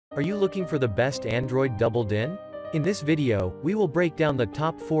Are you looking for the best Android Double Din? In this video, we will break down the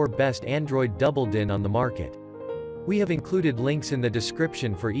top 4 best Android Double Din on the market. We have included links in the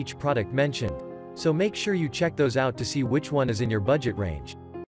description for each product mentioned, so make sure you check those out to see which one is in your budget range.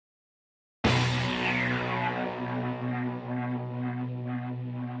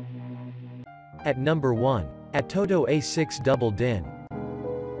 At number 1. ATOTO A6 Double Din.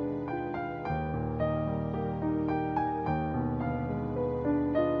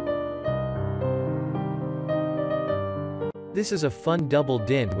 This is a fun double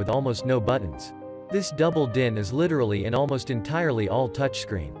din with almost no buttons. This double din is literally and almost entirely all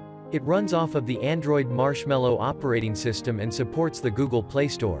touchscreen. It runs off of the Android Marshmallow operating system and supports the Google Play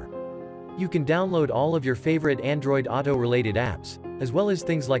Store. You can download all of your favorite Android Auto-related apps, as well as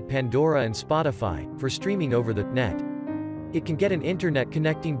things like Pandora and Spotify, for streaming over the net. It can get an internet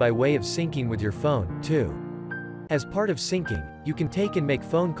connecting by way of syncing with your phone, too. As part of syncing, you can take and make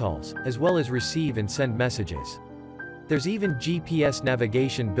phone calls, as well as receive and send messages. There's even GPS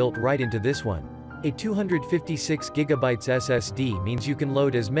navigation built right into this one. A 256GB SSD means you can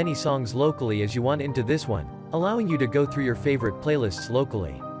load as many songs locally as you want into this one, allowing you to go through your favorite playlists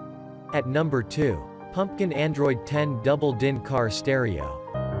locally. At number 2. Pumpkin Android 10 Double Din Car Stereo.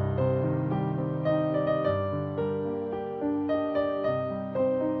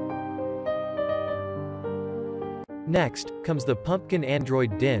 Next, comes the Pumpkin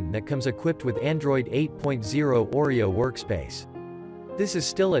Android Din that comes equipped with Android 8.0 Oreo workspace. This is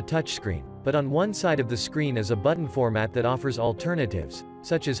still a touchscreen, but on one side of the screen is a button format that offers alternatives,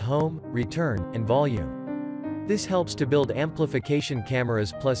 such as home, return, and volume. This helps to build amplification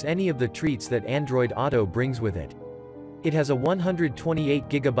cameras plus any of the treats that Android Auto brings with it. It has a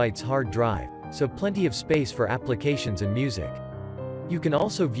 128GB hard drive, so plenty of space for applications and music. You can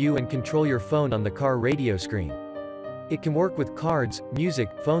also view and control your phone on the car radio screen. It can work with cards, music,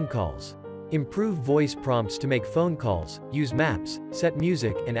 phone calls. Improve voice prompts to make phone calls, use maps, set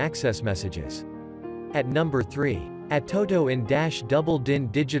music, and access messages. At number 3. ATOTO A6 Double Din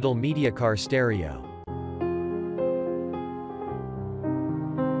Digital Media Car Stereo.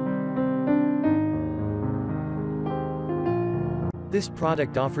 This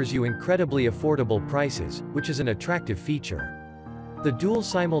product offers you incredibly affordable prices, which is an attractive feature. The dual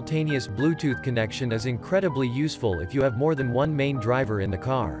simultaneous Bluetooth connection is incredibly useful if you have more than one main driver in the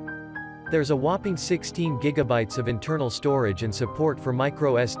car. There's a whopping 16GB of internal storage and support for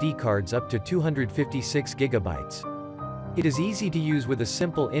micro SD cards up to 256GB. It is easy to use with a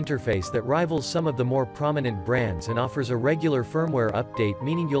simple interface that rivals some of the more prominent brands and offers a regular firmware update,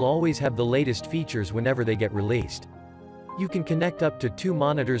 meaning you'll always have the latest features whenever they get released. You can connect up to 2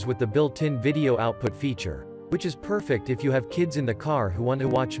 monitors with the built-in video output feature, which is perfect if you have kids in the car who want to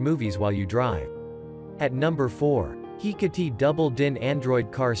watch movies while you drive. At number 4. Hikity Double Din Android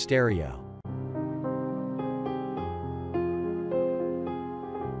Car Stereo.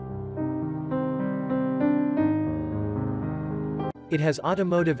 It has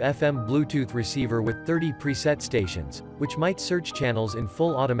automotive FM Bluetooth receiver with 30 preset stations, which might search channels in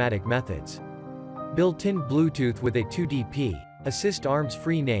full automatic methods. Built-in Bluetooth with a 2DP, assist arms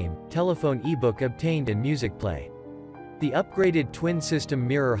free name, telephone ebook obtained and music play. The upgraded twin system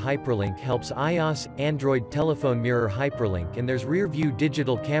mirror hyperlink helps iOS, Android telephone mirror hyperlink, and there's rear view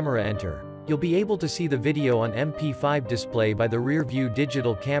digital camera enter. You'll be able to see the video on MP5 display by the rear view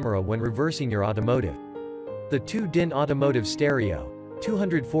digital camera when reversing your automotive. The 2-din automotive stereo,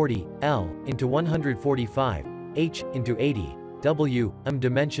 240 L into 145 H into 80 W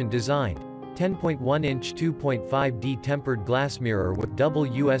dimension designed. 10.1-inch 2.5D tempered glass mirror with double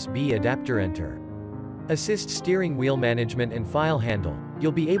USB adapter enter. Assist steering wheel management and file handle.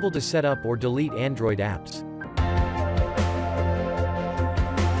 You'll be able to set up or delete Android apps.